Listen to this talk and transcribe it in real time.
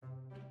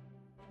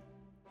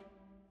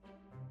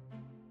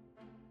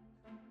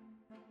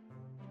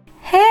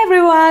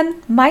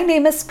everyone, my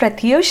name is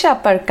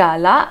Pratyusha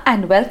Parkala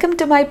and welcome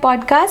to my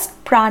podcast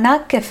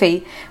Prana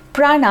Cafe.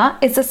 Prana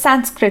is a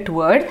Sanskrit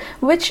word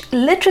which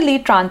literally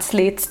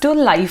translates to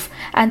life,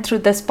 and through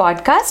this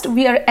podcast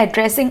we are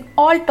addressing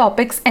all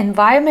topics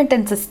environment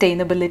and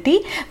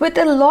sustainability with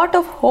a lot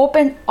of hope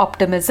and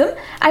optimism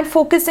and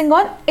focusing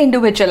on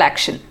individual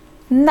action.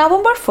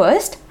 November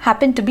 1st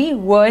happened to be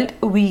World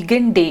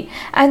Vegan Day,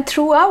 and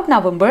throughout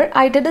November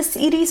I did a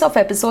series of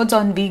episodes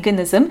on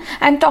veganism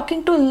and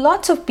talking to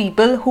lots of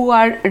people who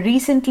are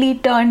recently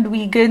turned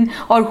vegan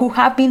or who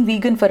have been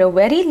vegan for a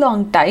very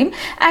long time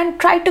and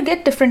tried to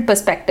get different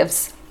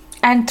perspectives.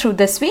 And through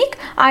this week,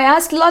 I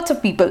asked lots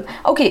of people,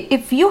 okay,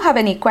 if you have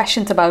any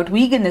questions about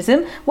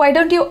veganism, why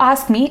don't you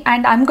ask me,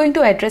 and I'm going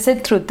to address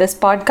it through this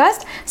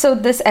podcast. So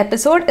this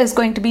episode is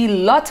going to be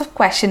lots of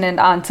question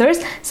and answers.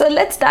 So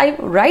let's dive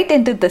right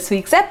into this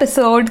week's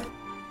episode.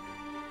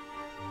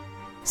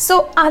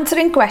 So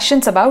answering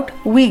questions about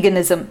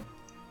veganism.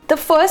 The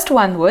first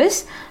one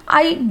was,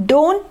 I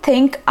don't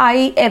think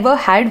I ever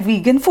had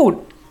vegan food.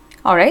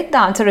 Alright, the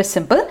answer is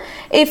simple.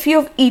 If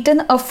you've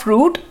eaten a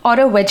fruit or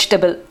a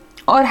vegetable,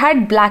 or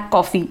had black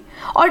coffee,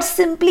 or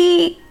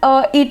simply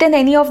eaten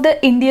any of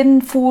the Indian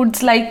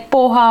foods like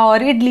poha or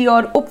idli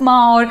or upma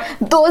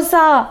or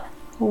dosa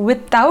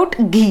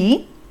without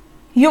ghee,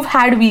 you've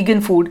had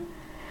vegan food.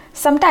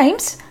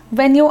 Sometimes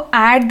when you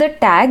add the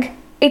tag,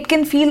 it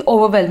can feel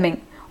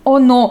overwhelming. Oh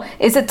no,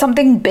 is it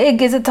something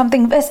big? Is it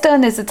something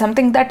Western? Is it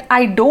something that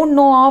I don't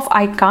know of?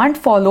 I can't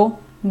follow.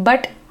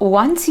 But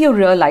once you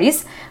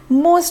realize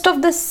most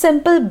of the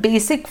simple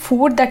basic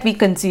food that we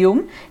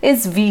consume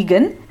is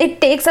vegan,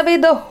 it takes away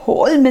the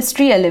whole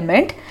mystery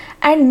element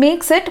and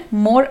makes it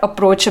more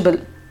approachable.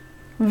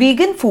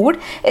 Vegan food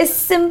is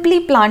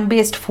simply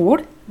plant-based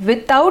food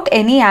without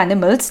any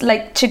animals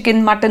like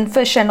chicken, mutton,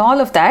 fish and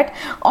all of that,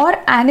 or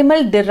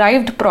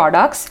animal-derived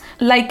products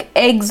like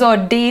eggs or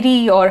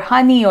dairy or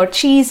honey or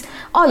cheese,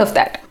 all of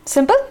that.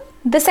 Simple?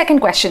 The second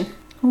question.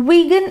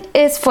 Vegan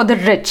is for the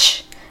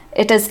rich.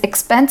 It is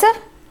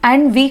expensive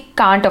and we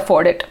can't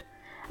afford it.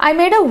 I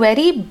made a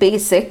very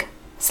basic,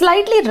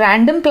 slightly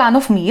random plan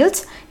of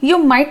meals you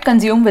might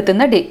consume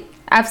within a day.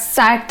 I've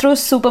sat through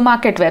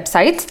supermarket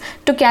websites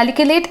to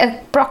calculate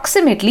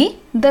approximately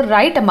the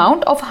right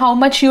amount of how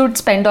much you'd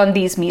spend on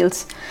these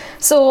meals.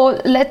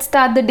 So let's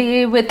start the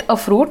day with a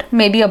fruit,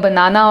 maybe a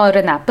banana or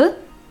an apple,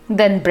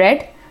 then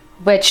bread,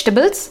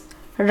 vegetables,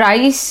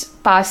 rice,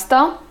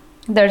 pasta,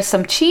 there's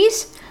some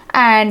cheese,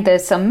 and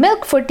there's some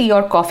milk for tea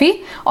or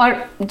coffee,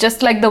 or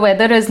just like the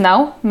weather is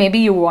now, maybe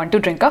you want to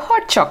drink a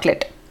hot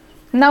chocolate.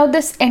 Now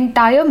this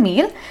entire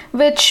meal,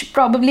 which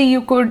probably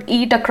you could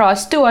eat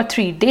across 2 or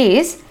 3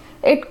 days,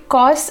 it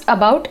costs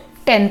about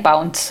 10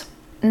 pounds.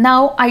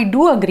 Now I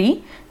do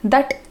agree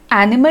that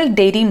animal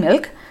dairy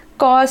milk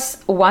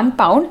costs 1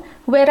 pound,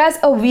 whereas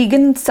a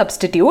vegan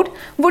substitute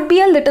would be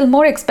a little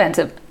more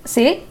expensive,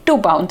 say 2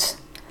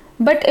 pounds.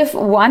 But if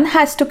one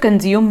has to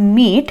consume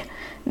meat,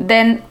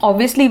 then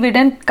obviously we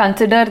didn't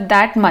consider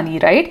that money,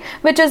 right?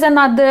 Which is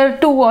another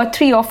 2 or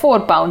 3 or 4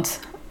 pounds,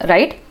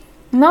 right?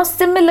 Now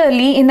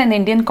similarly, in an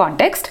Indian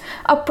context,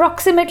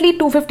 approximately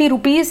 250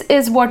 rupees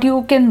is what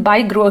you can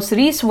buy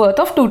groceries worth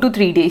of 2 to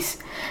 3 days.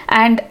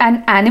 And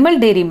an animal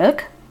dairy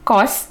milk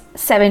costs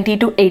 70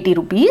 to 80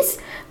 rupees,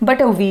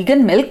 but a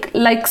vegan milk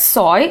like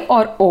soy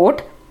or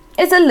oat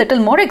is a little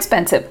more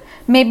expensive,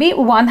 maybe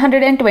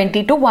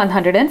 120 to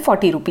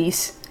 140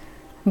 rupees.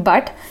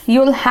 But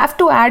you'll have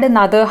to add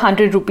another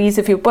 100 rupees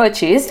if you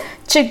purchase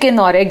chicken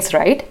or eggs,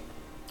 right?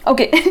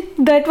 Okay,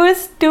 that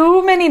was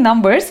too many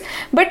numbers,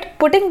 but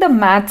putting the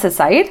maths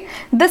aside,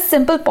 the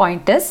simple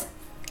point is,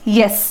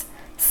 yes,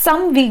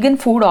 some vegan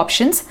food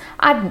options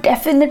are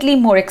definitely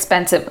more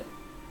expensive,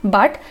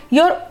 but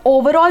your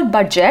overall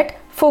budget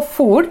for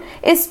food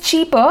is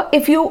cheaper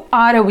if you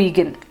are a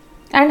vegan.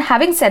 And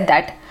having said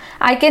that,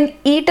 I can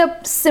eat a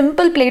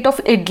simple plate of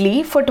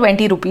idli for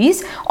 20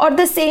 rupees, or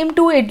the same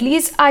 2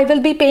 idlis I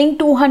will be paying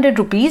 200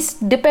 rupees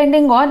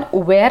depending on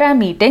where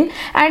I'm eating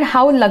and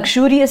how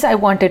luxurious I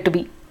want it to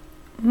be.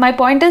 My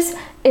point is,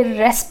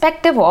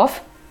 irrespective of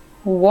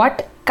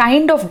what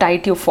kind of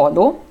diet you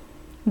follow,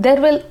 there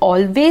will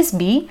always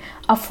be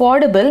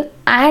affordable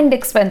and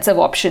expensive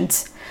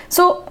options.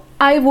 So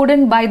I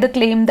wouldn't buy the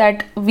claim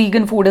that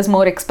vegan food is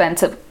more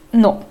expensive.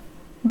 No.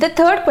 The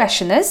third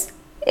question is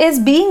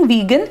being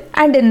vegan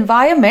and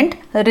environment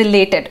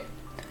related?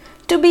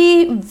 To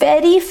be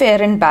very fair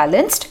and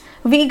balanced,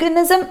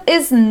 veganism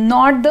is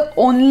not the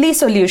only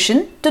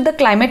solution to the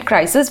climate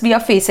crisis we are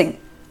facing.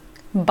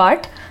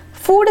 But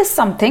food is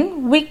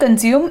something we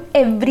consume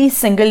every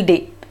single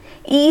day.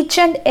 Each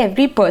and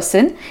every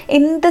person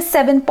in the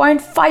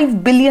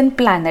 7.5 billion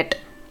planet.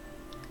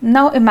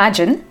 Now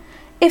imagine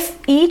if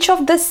each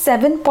of the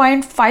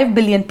 7.5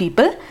 billion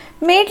people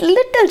made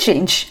little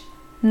change.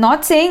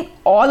 Not saying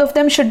all of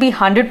them should be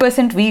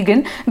 100%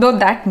 vegan, though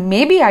that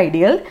may be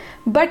ideal,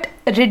 but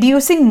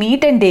reducing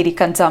meat and dairy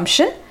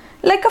consumption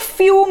like a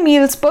few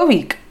meals per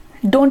week.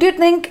 don't you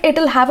think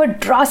it'll have a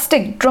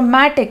drastic,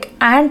 dramatic,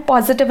 and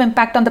positive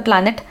impact on the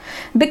planet?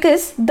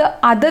 Because the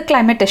other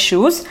climate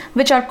issues,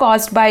 which are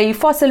caused by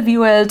fossil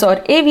fuels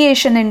or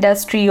aviation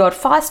industry or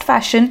fast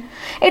fashion,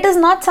 it is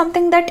not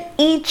something that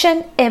each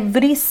and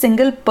every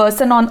single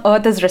person on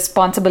earth is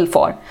responsible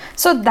for.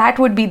 So that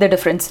would be the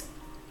difference.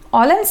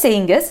 All I'm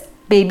saying is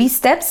baby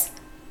steps,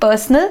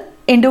 personal,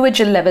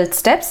 individual level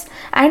steps,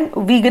 and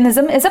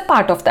veganism is a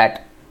part of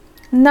that.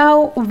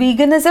 Now,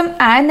 veganism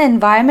and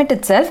environment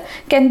itself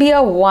can be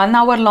a 1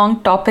 hour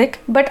long topic,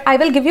 but I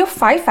will give you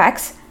 5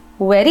 facts,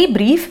 very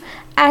brief,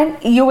 and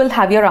you will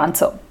have your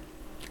answer.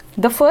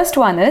 The first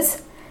one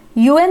is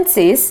UN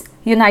says,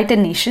 United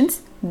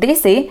Nations, they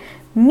say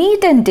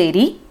meat and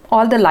dairy,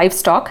 all the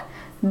livestock,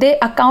 they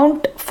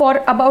account for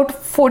about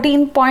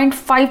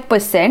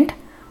 14.5%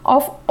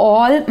 of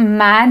all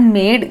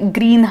man-made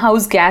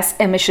greenhouse gas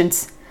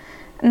emissions.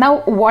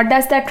 Now, what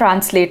does that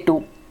translate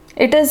to?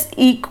 It is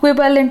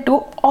equivalent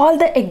to all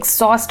the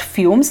exhaust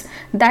fumes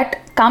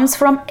that comes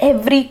from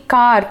every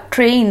car,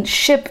 train,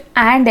 ship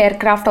and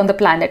aircraft on the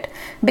planet.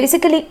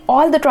 Basically,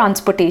 all the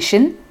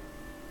transportation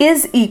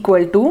is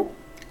equal to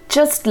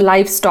just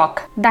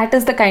livestock. That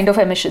is the kind of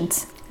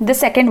emissions. The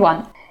second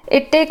one,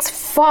 it takes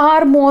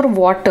far more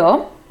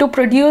water to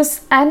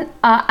produce an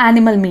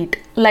animal meat.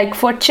 Like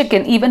for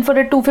chicken, even for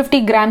a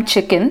 250-gram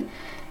chicken,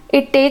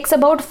 it takes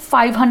about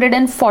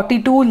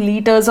 542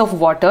 liters of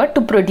water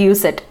to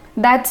produce it.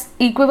 That's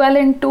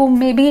equivalent to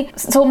maybe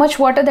so much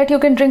water that you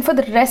can drink for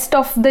the rest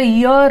of the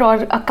year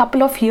or a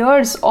couple of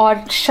years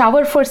or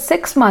shower for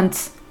 6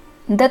 months.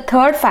 The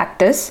third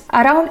fact is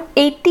around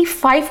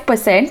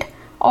 85%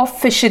 of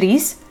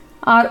fisheries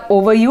are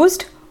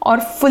overused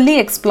or fully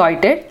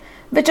exploited,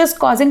 which is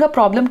causing a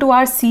problem to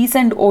our seas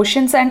and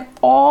oceans and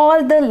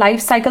all the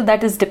life cycle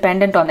that is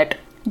dependent on it.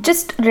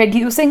 Just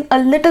reducing a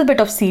little bit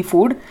of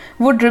seafood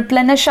would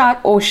replenish our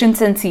oceans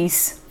and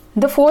seas.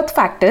 The fourth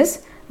fact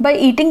is by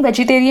eating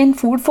vegetarian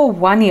food for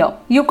 1 year,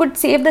 you could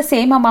save the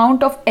same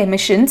amount of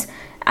emissions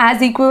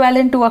as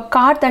equivalent to a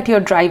car that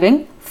you're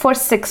driving for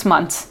 6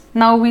 months.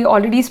 Now, we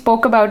already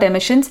spoke about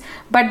emissions,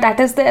 but that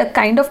is the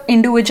kind of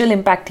individual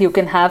impact you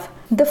can have.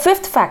 The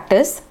fifth fact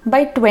is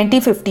by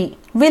 2050,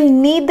 we'll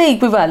need the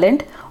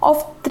equivalent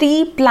of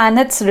 3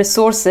 planets'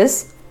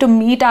 resources to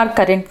meet our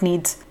current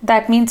needs.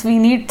 That means we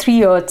need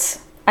 3 Earths.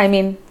 I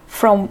mean,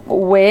 from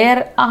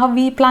where are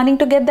we planning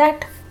to get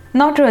that?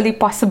 Not really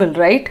possible,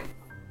 right?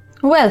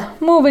 Well,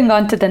 moving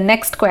on to the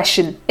next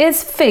question.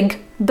 Is fig,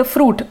 the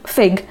fruit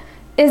fig,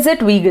 is it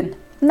vegan?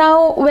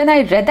 Now, when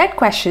I read that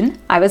question,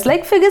 I was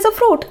like, fig is a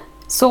fruit.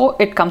 So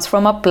it comes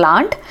from a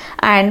plant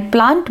and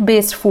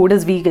plant-based food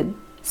is vegan.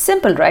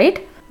 Simple,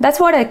 right? That's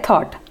what I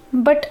thought.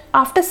 But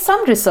after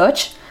some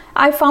research,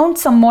 I found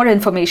some more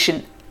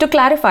information. To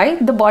clarify,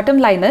 the bottom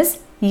line is,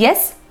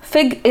 yes,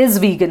 fig is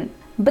vegan.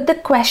 But the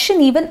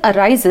question even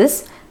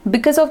arises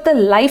because of the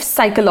life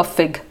cycle of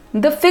fig.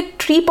 The fig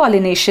tree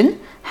pollination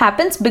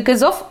happens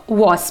because of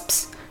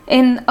wasps.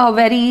 In a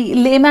very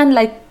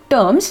layman-like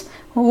terms,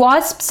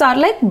 wasps are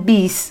like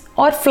bees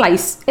or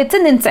flies. It's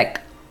an insect.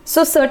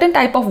 So certain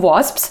type of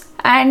wasps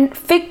and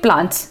fig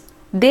plants,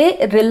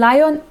 they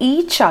rely on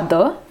each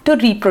other to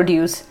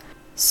reproduce.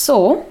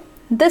 So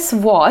this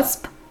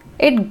wasp,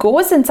 it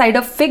goes inside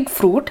a fig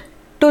fruit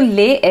to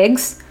lay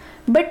eggs,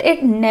 but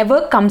it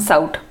never comes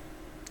out.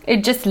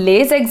 It just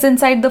lays eggs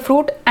inside the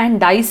fruit and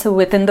dies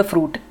within the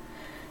fruit.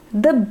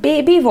 The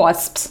baby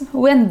wasps,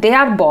 when they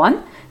are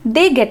born,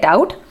 they get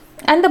out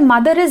and the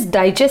mother is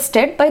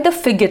digested by the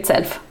fig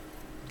itself.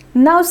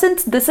 Now,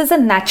 since this is a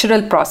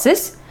natural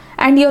process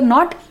and you're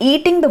not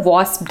eating the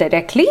wasp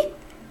directly,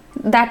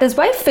 that is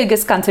why fig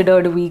is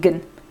considered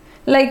vegan.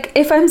 Like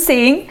if I'm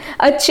saying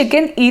a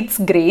chicken eats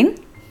grain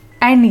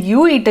and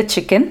you eat a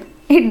chicken,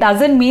 it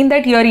doesn't mean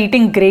that you're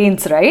eating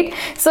grains, right?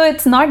 So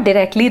it's not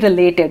directly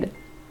related.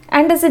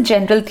 And as a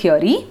general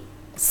theory,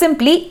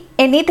 simply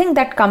anything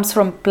that comes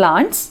from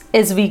plants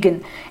is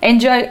vegan.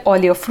 Enjoy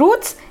all your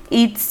fruits,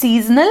 eat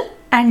seasonal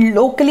and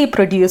locally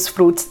produced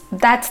fruits.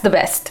 That's the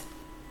best.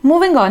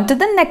 Moving on to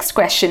the next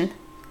question.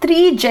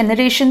 3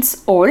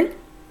 generations old,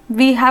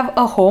 we have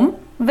a home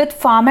with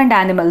farm and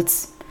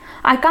animals.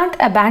 I can't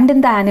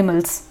abandon the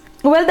animals.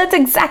 Well, that's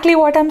exactly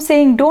what I'm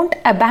saying. Don't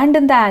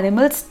abandon the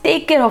animals.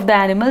 Take care of the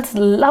animals.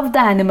 Love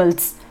the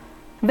animals.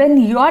 When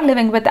you're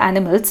living with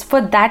animals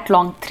for that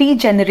long, 3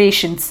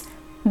 generations,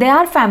 they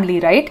are family,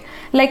 right?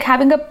 Like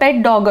having a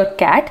pet dog or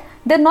cat,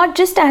 they're not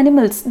just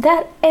animals,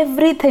 they're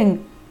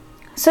everything.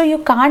 So you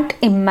can't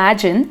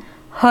imagine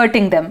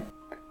hurting them.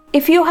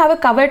 If you have a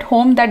covered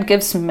home that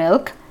gives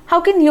milk,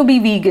 how can you be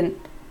vegan?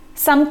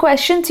 Some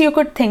questions you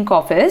could think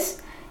of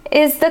is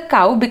the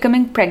cow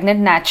becoming pregnant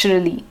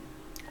naturally?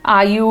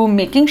 Are you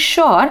making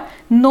sure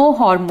no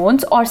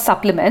hormones or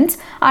supplements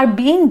are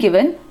being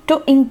given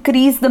to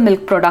increase the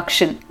milk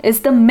production?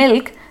 Is the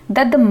milk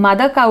that the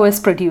mother cow is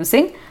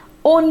producing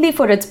only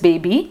for its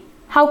baby?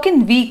 How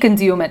can we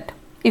consume it?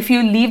 If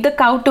you leave the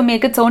cow to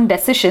make its own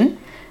decision,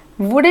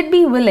 would it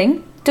be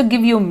willing to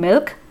give you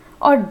milk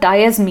or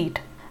die as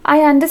meat?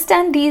 I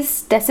understand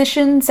these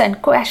decisions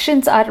and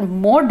questions are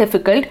more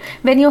difficult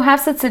when you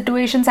have such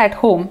situations at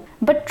home,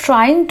 but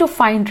trying to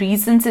find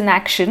reasons in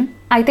action,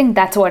 I think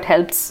that's what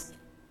helps.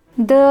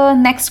 The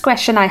next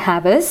question I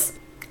have is,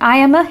 I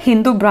am a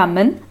Hindu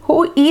Brahmin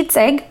who eats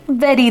egg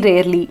very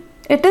rarely.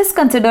 It is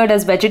considered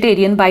as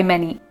vegetarian by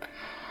many.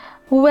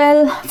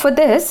 Well, for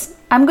this,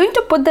 I'm going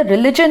to put the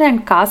religion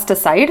and caste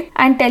aside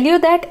and tell you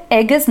that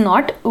egg is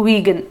not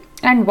vegan.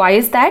 And why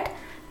is that?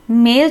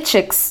 Male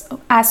chicks,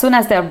 as soon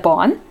as they're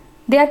born,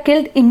 they are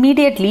killed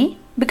immediately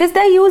because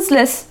they're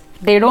useless.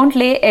 They don't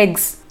lay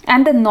eggs.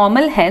 And the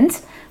normal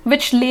hens,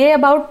 which lay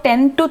about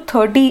 10 to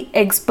 30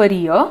 eggs per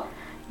year,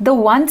 the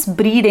ones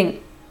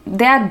breeding,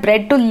 they are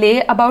bred to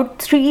lay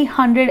about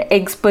 300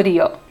 eggs per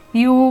year.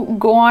 You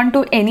go on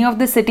to any of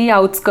the city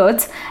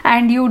outskirts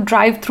and you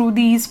drive through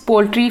these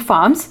poultry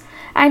farms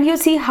and you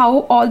see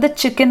how all the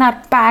chicken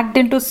are packed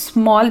into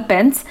small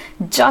pens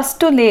just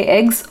to lay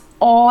eggs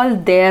all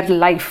their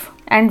life.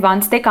 And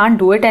once they can't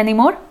do it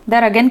anymore,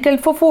 they're again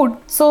killed for food.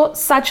 So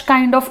such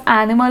kind of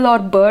animal or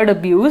bird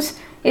abuse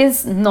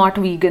is not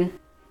vegan.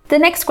 The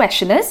next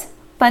question is,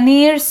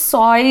 paneer,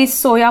 soy,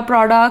 soya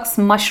products,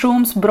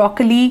 mushrooms,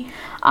 broccoli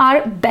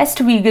are best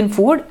vegan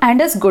food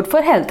and is good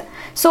for health.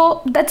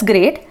 So that's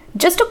great.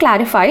 Just to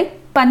clarify,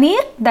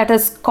 paneer, that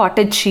is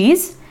cottage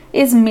cheese,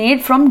 is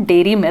made from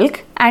dairy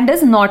milk and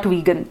is not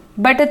vegan.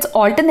 But its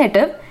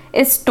alternative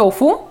is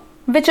tofu,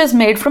 which is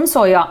made from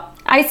soya.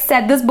 I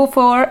said this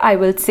before, I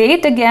will say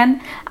it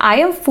again. I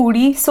am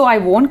foodie, so I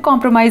won't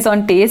compromise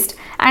on taste,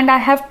 and I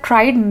have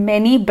tried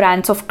many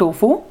brands of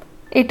tofu.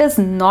 It is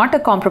not a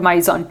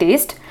compromise on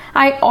taste.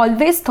 I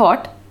always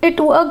thought it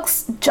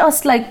works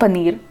just like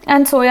paneer.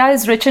 And soya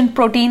is rich in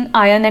protein,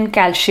 iron and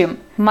calcium.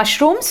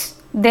 Mushrooms,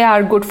 they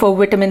are good for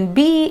vitamin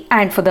B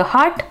and for the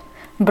heart.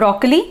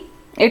 Broccoli,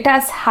 it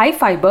has high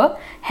fiber,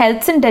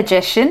 helps in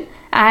digestion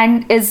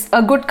and is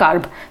a good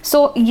carb.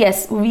 So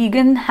yes,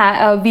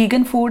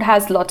 vegan food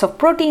has lots of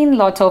protein,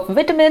 lots of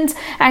vitamins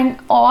and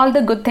all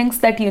the good things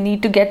that you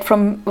need to get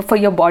for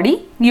your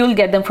body. You'll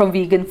get them from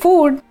vegan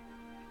food.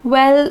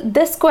 Well,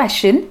 this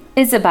question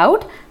is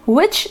about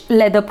which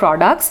leather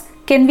products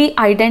can we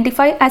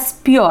identify as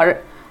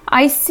pure.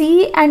 I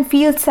see and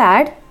feel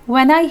sad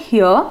when I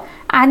hear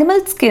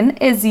animal skin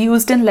is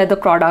used in leather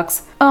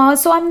products.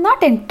 So I'm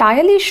not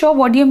entirely sure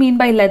what you mean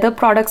by leather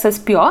products as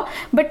pure,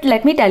 but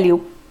let me tell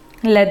you.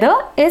 Leather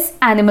is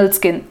animal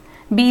skin.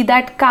 Be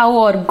that cow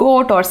or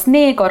goat or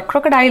snake or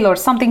crocodile or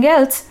something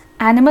else,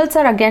 animals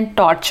are again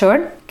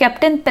tortured,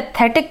 kept in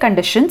pathetic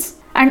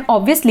conditions and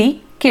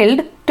obviously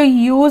killed to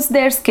use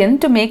their skin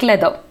to make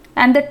leather.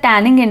 And the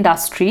tanning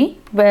industry,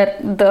 where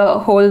the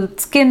whole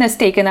skin is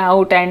taken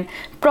out and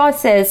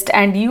processed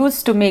and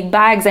used to make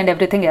bags and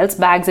everything else,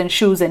 bags and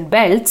shoes and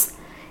belts,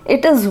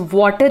 it is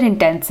water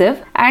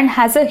intensive and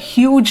has a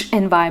huge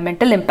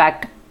environmental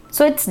impact.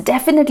 So it's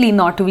definitely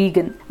not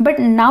vegan. But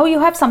now you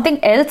have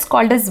something else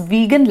called as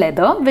vegan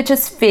leather, which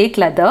is fake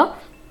leather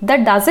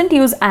that doesn't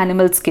use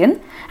animal skin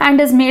and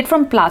is made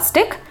from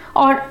plastic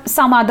or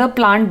some other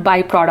plant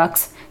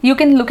byproducts. You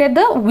can look at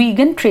the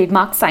vegan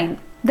trademark sign.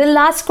 The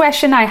last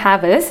question I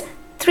have is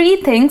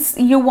 3 things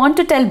you want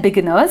to tell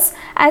beginners,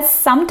 as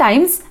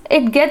sometimes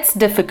it gets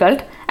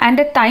difficult and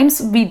at times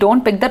we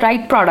don't pick the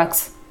right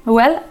products.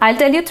 Well, I'll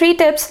tell you 3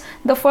 tips.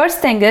 The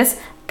first thing is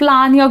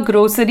plan your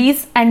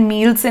groceries and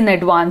meals in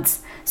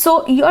advance,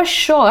 so you're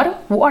sure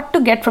what to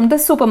get from the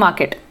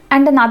supermarket.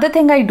 And another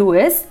thing I do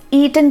is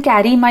eat and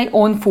carry my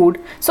own food.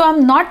 So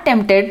I'm not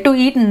tempted to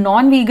eat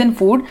non-vegan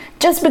food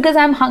just because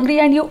I'm hungry,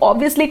 and you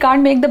obviously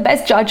can't make the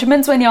best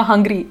judgments when you're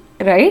hungry,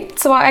 right?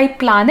 So I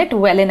plan it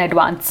well in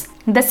advance.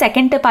 The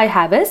second tip I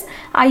have is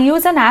I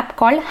use an app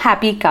called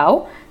Happy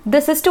Cow.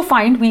 This is to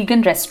find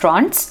vegan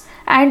restaurants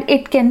and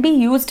it can be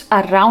used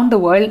around the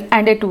world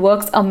and it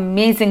works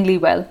amazingly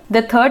well.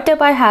 The third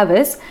tip I have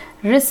is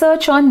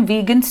research on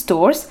vegan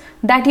stores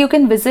that you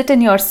can visit in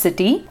your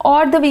city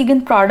or the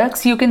vegan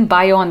products you can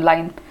buy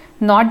online.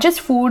 Not just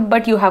food,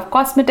 but you have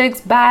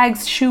cosmetics,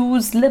 bags,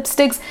 shoes,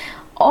 lipsticks,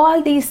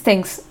 all these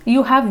things.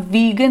 You have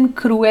vegan,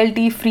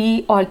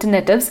 cruelty-free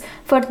alternatives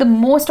for the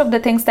most of the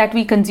things that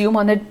we consume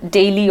on a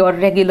daily or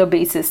regular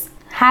basis.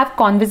 Have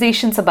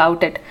conversations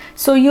about it.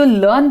 So you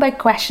learn by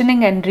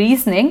questioning and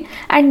reasoning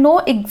and know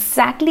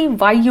exactly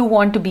why you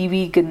want to be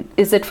vegan.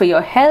 Is it for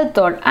your health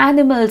or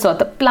animals or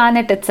the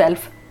planet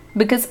itself?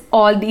 Because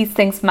all these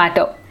things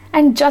matter.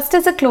 And just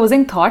as a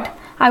closing thought,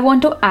 I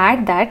want to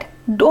add that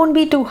don't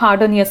be too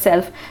hard on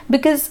yourself,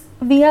 because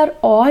we are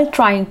all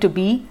trying to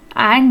be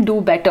and do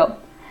better.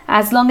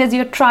 As long as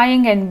you're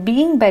trying and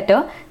being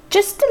better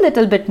just a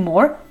little bit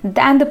more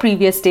than the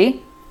previous day,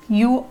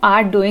 you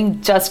are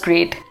doing just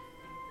great.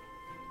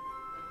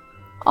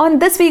 On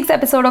this week's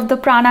episode of the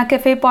Prana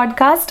Cafe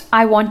podcast,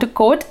 I want to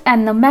quote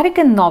an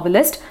American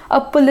novelist, a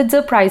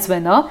Pulitzer Prize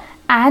winner,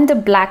 and a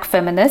black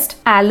feminist,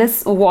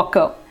 Alice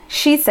Walker.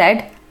 She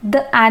said,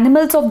 "The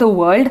animals of the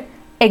world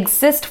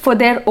exist for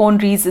their own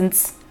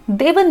reasons.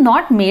 They were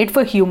not made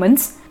for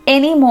humans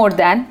any more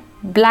than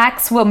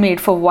blacks were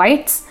made for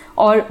whites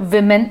or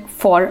women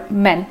for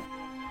men."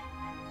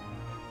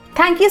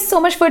 Thank you so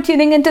much for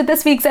tuning into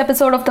this week's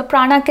episode of the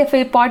Prana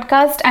Cafe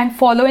podcast and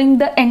following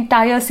the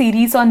entire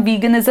series on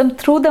veganism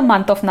through the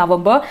month of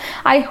November.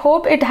 I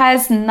hope it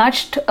has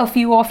nudged a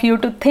few of you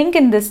to think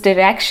in this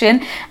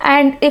direction.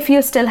 And if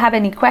you still have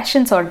any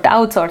questions or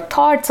doubts or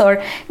thoughts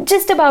or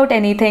just about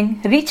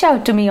anything, reach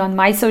out to me on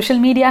my social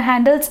media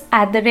handles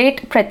at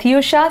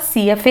 @Pratyusha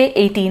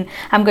CFA18.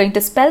 I'm going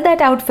to spell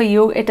that out for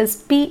you. It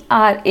is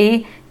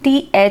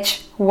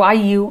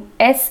PRATHYUSHA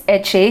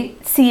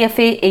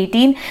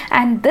CFA18,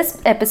 and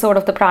this episode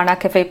of the Prana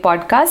Cafe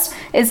podcast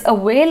is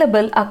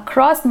available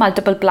across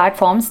multiple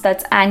platforms.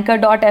 That's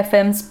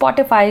Anchor.fm,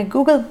 Spotify,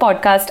 Google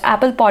Podcast,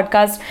 Apple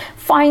Podcast.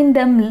 Find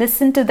them,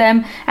 listen to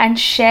them, and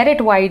share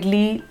it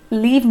widely.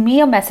 Leave me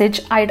a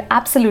message. I'd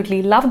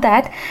absolutely love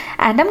that.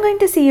 And I'm going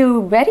to see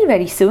you very,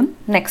 very soon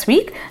next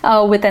week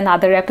with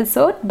another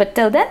episode. But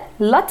till then,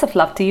 lots of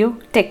love to you.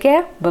 Take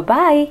care.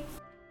 Bye-bye.